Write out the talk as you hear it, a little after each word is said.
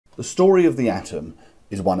The story of the atom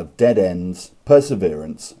is one of dead ends,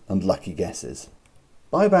 perseverance, and lucky guesses.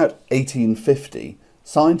 By about 1850,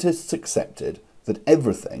 scientists accepted that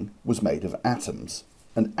everything was made of atoms,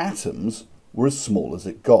 and atoms were as small as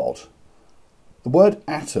it got. The word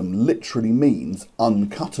atom literally means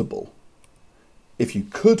uncuttable. If you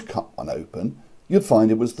could cut one open, you'd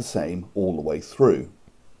find it was the same all the way through.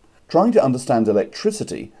 Trying to understand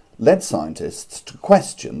electricity led scientists to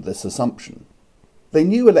question this assumption. They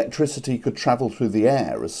knew electricity could travel through the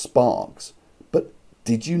air as sparks, but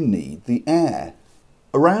did you need the air?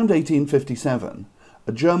 Around 1857,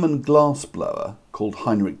 a German glassblower called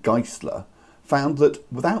Heinrich Geissler found that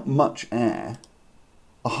without much air,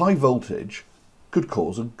 a high voltage could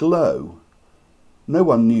cause a glow. No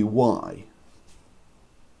one knew why.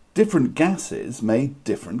 Different gases made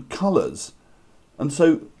different colours, and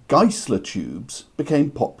so Geissler tubes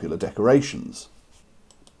became popular decorations.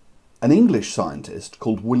 An English scientist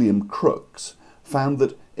called William Crookes found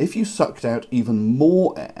that if you sucked out even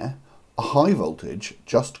more air, a high voltage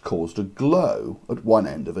just caused a glow at one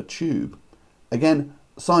end of a tube. Again,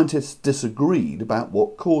 scientists disagreed about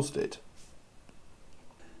what caused it.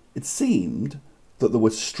 It seemed that there were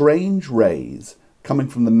strange rays coming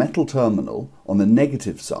from the metal terminal on the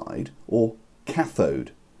negative side, or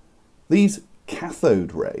cathode. These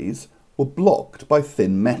cathode rays were blocked by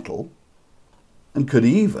thin metal and could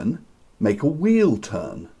even make a wheel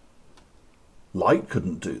turn. Light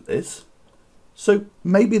couldn't do this, so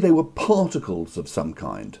maybe they were particles of some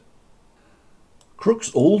kind.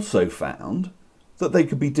 Crookes also found that they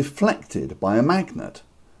could be deflected by a magnet,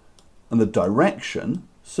 and the direction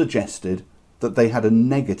suggested that they had a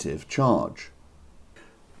negative charge.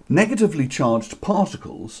 Negatively charged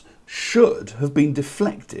particles should have been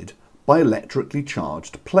deflected by electrically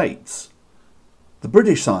charged plates. The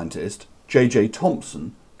British scientist J.J.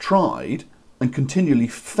 Thomson tried and continually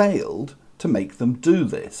failed to make them do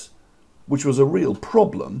this, which was a real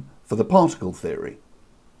problem for the particle theory.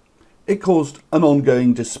 It caused an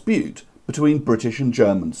ongoing dispute between British and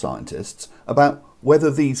German scientists about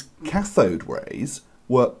whether these cathode rays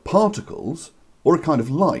were particles or a kind of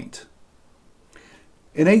light.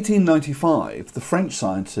 In 1895, the French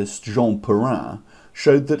scientist Jean Perrin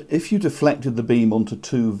showed that if you deflected the beam onto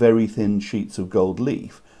two very thin sheets of gold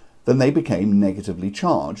leaf, then they became negatively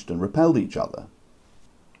charged and repelled each other.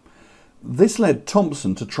 This led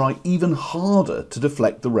Thomson to try even harder to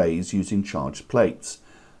deflect the rays using charged plates,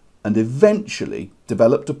 and eventually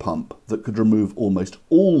developed a pump that could remove almost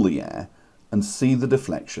all the air and see the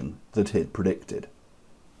deflection that he'd predicted.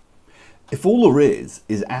 If all there is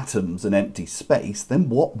atoms and empty space, then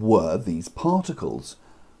what were these particles?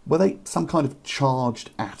 Were they some kind of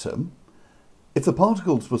charged atom? If the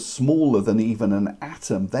particles were smaller than even an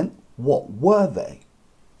atom, then what were they?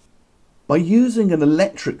 By using an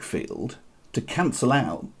electric field to cancel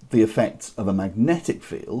out the effects of a magnetic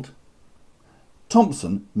field,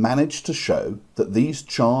 Thomson managed to show that these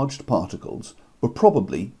charged particles were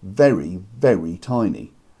probably very, very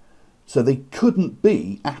tiny. So they couldn't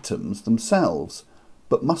be atoms themselves,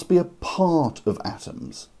 but must be a part of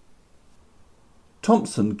atoms.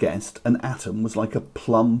 Thomson guessed an atom was like a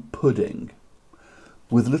plum pudding,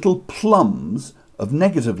 with little plums of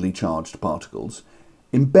negatively charged particles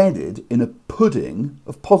embedded in a pudding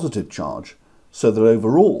of positive charge, so that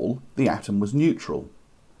overall the atom was neutral.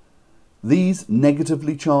 These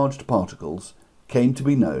negatively charged particles came to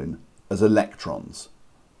be known as electrons.